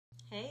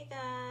Hey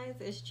guys,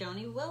 it's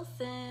Joni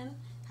Wilson.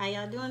 How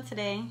y'all doing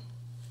today?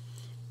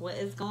 What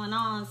is going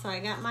on? So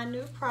I got my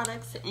new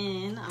products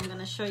in. I'm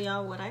gonna show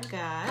y'all what I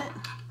got.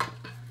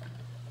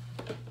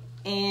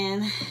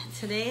 And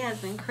today has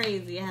been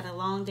crazy. I had a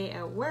long day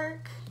at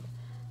work.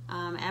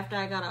 After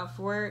I got off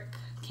work,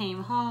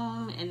 came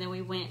home, and then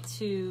we went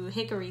to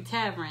Hickory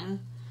Tavern.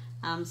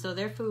 So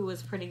their food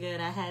was pretty good.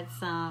 I had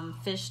some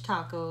fish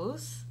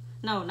tacos.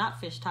 No,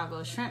 not fish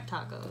tacos, shrimp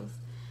tacos.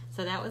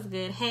 So that was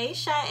good. Hey,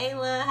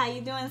 Shayla, how you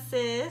doing,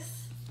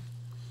 sis?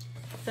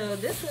 So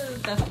this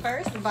is the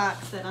first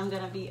box that I'm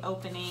gonna be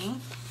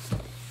opening.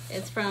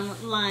 It's from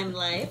Lime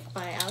Life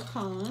by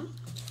Alcone,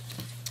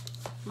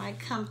 my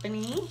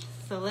company.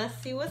 So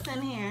let's see what's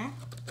in here.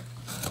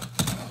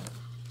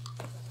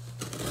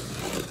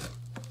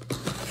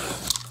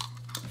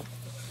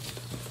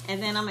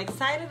 And then I'm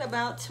excited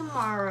about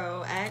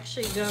tomorrow. I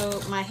actually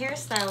my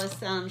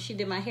hairstylist, she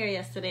did my hair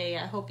yesterday.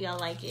 I hope y'all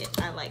like it.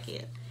 I like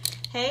it.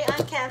 Hey,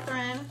 Aunt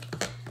Catherine.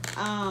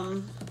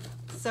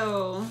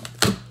 So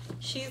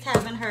she's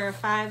having her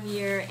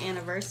 5-year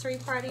anniversary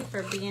party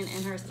for being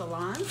in her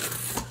salon.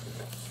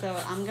 So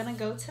I'm gonna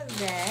go to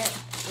that,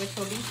 which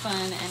will be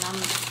fun, and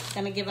I'm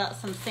gonna give out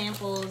some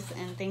samples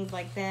and things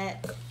like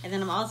that. And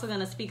then I'm also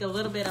gonna speak a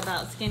little bit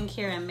about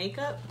skincare and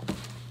makeup.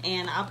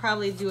 And I'll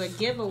probably do a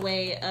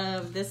giveaway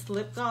of this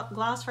lip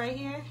gloss right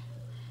here.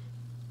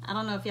 I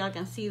don't know if y'all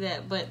can see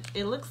that, but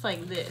it looks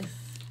like this.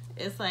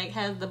 It's like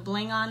has the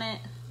bling on it.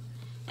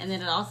 And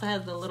then it also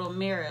has the little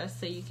mirror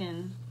so you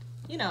can,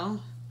 you know,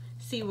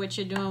 see what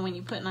you're doing when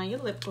you're putting on your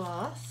lip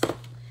gloss.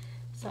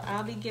 So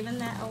I'll be giving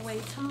that away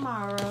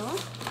tomorrow.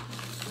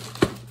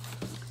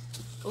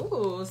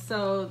 Ooh,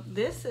 so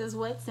this is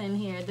what's in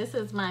here. This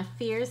is my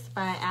Fierce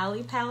by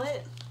Ally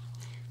palette.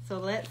 So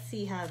let's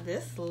see how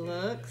this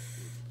looks.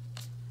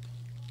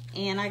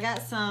 And I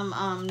got some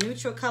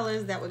neutral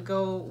colors that would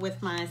go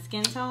with my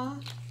skin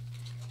tone.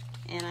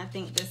 And I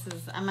think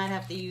I might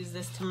have to use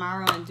this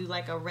tomorrow and do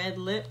like a red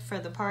lip for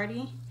the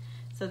party.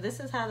 So this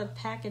is how the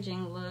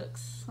packaging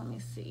looks. Let me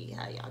see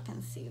how y'all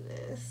can see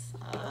this.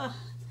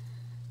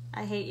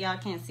 I hate y'all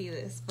can't see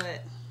this,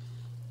 but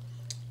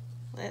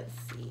let's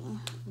see.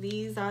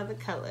 These are the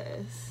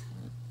colors.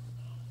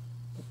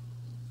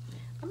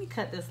 Let me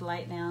cut this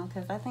light down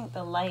because I think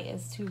the light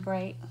is too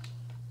bright.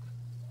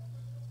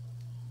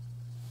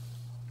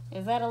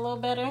 Is that a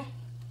little better?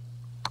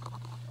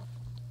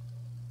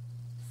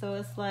 So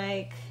it's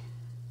like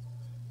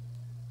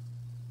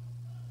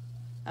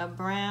a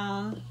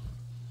brown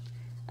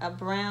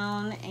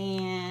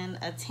and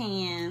a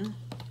tan.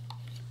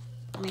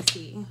 Let me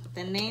see.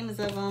 The names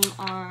of them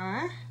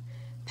are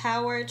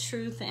Power,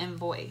 Truth, and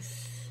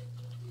Voice.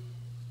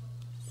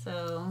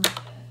 So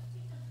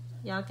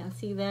y'all can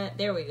see that.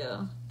 There we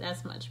go.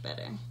 That's much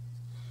better.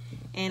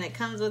 And it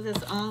comes with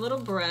its own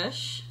little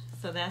brush.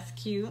 So that's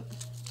cute.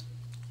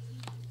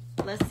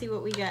 Let's see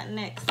what we got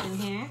next in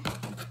here.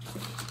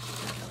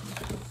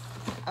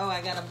 Oh,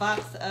 I got a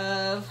box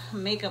of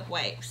makeup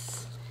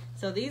wipes.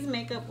 So these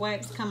makeup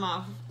wipes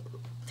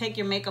take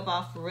your makeup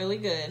off really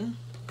good.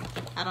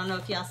 I don't know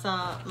if y'all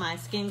saw my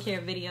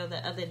skincare video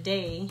the other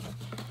day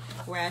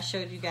where I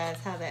showed you guys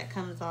how that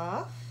comes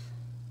off.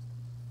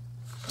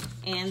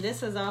 And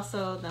this is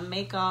also the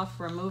Makeoff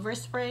remover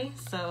spray.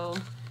 So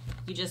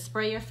you just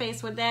spray your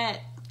face with that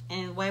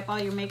and wipe all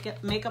your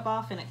makeup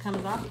off and it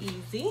comes off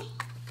easy.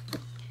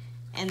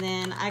 And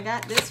then I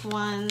got this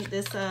one,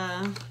 this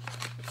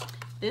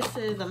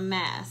is a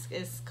mask.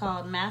 It's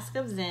called Mask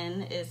of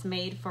Zen. It's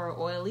made for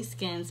oily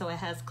skin, so it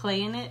has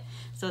clay in it.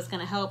 So it's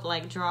gonna help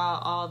like draw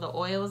all the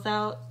oils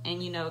out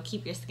and, you know,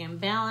 keep your skin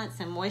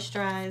balanced and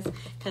moisturized.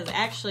 Because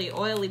actually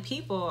oily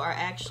people are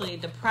actually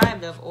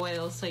deprived of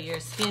oil, so your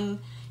skin,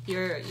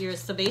 your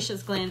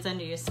sebaceous glands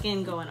under your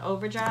skin go in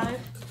overdrive.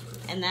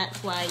 And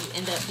that's why you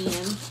end up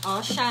being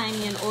all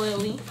shiny and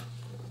oily.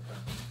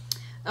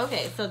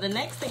 Okay, so the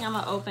next thing I'm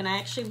gonna open, I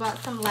actually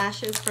bought some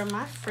lashes from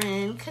my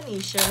friend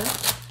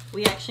Kanisha.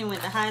 We actually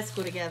went to high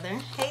school together.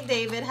 Hey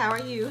David, how are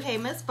you? Hey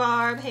Miss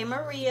Barb, hey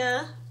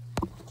Maria.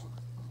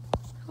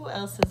 Who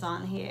else is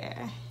on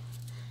here?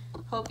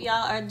 Hope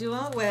y'all are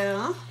doing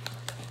well.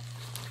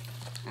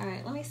 All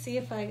right, let me see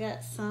if I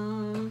got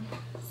some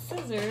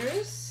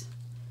scissors.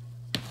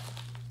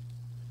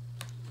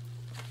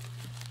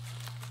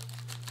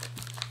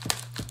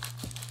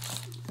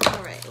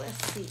 All right,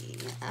 let's see.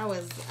 I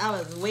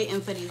was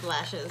waiting for these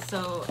lashes.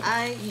 So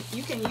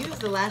you can use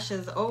the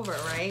lashes over,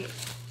 right?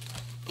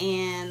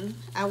 And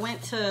I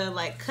went to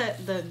like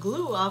cut the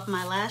glue off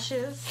my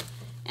lashes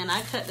and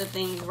I cut the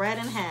things right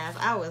in half.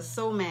 I was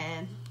so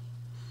mad.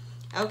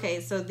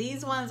 Okay, so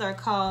these ones are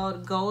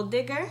called Gold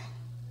Digger.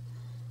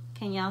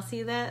 Can y'all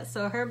see that?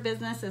 So her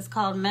business is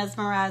called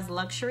Mesmerized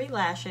Luxury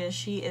Lashes.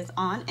 She is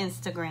on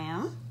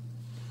Instagram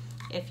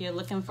if you're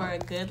looking for a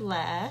good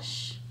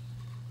lash.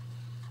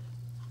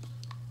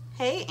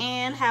 Hey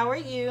Ann, how are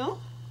you?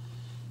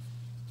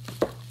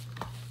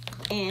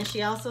 And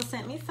she also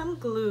sent me some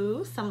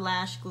glue, some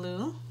lash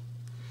glue.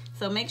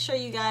 So make sure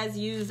you guys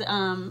use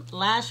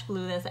lash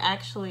glue that's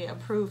actually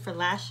approved for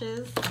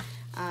lashes.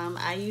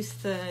 I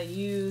used to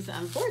use,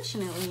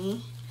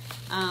 unfortunately,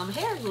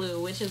 hair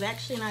glue, which is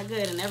actually not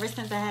good. And ever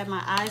since I had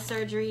my eye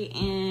surgery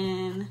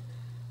in,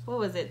 what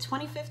was it,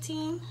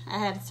 2015? I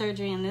had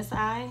surgery in this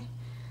eye.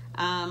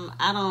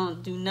 I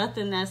don't do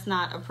nothing that's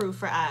not approved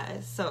for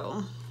eyes.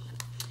 So,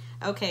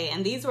 okay,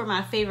 and these were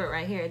my favorite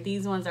right here.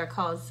 These ones are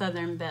called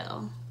Southern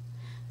Belle.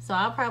 So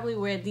I'll probably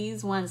wear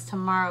these ones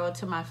tomorrow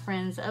to my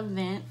friend's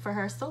event for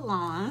her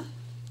salon.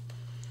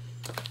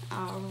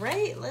 All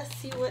right, let's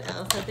see what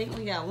else. I think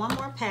we got one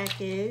more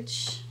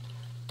package.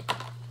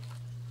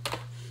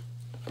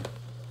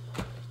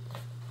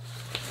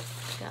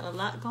 Got a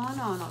lot going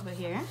on over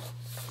here.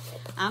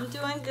 I'm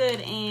doing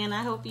good, and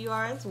I hope you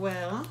are as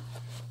well.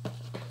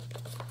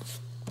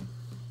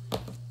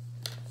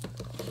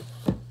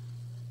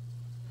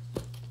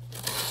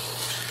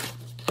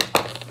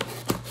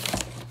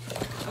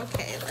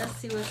 Okay, let's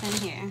see what's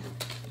in here.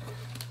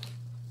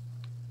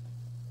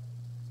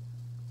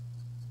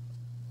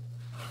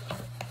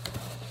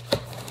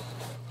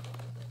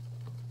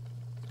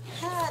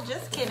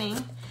 Just kidding.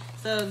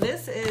 So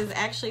this is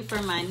actually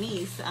for my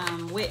niece,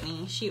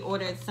 Whitney. She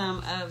ordered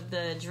some of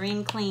the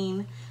Dream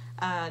Clean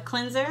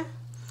cleanser.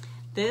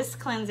 This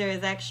cleanser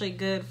is actually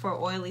good for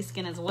oily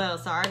skin as well.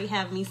 So I already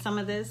have me some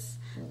of this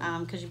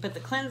because you put the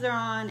cleanser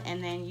on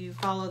and then you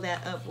follow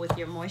that up with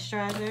your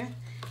moisturizer.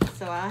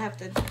 So I'll have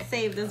to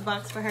save this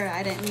box for her.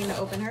 I didn't mean to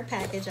open her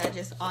package. I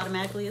just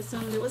automatically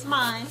assumed it was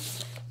mine.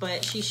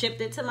 But she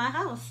shipped it to my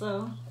house,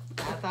 so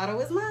I thought it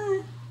was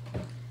mine.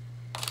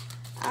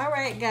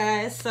 Alright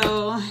guys,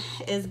 so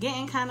it's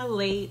getting kind of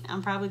late.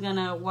 I'm probably going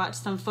to watch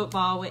some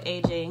football with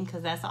AJ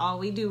because that's all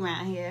we do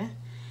around here.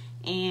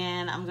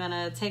 And I'm going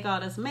to take all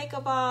this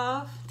makeup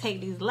off,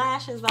 take these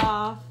lashes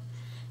off,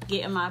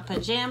 get in my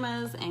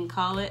pajamas, and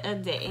call it a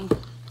day.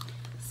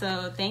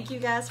 So thank you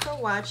guys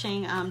for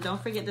watching.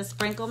 Don't forget to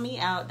sprinkle me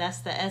out.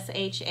 That's the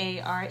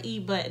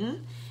SHARE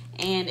button.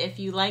 And if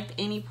you liked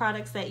any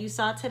products that you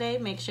saw today,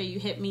 make sure you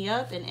hit me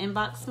up and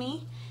inbox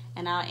me.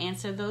 And I'll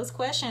answer those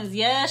questions.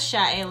 Yes,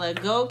 Shaela,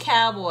 go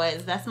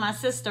Cowboys. That's my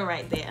sister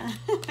right there.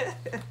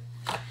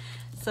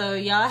 So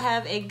y'all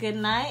have a good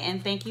night,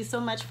 and thank you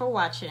so much for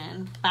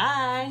watching.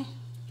 Bye.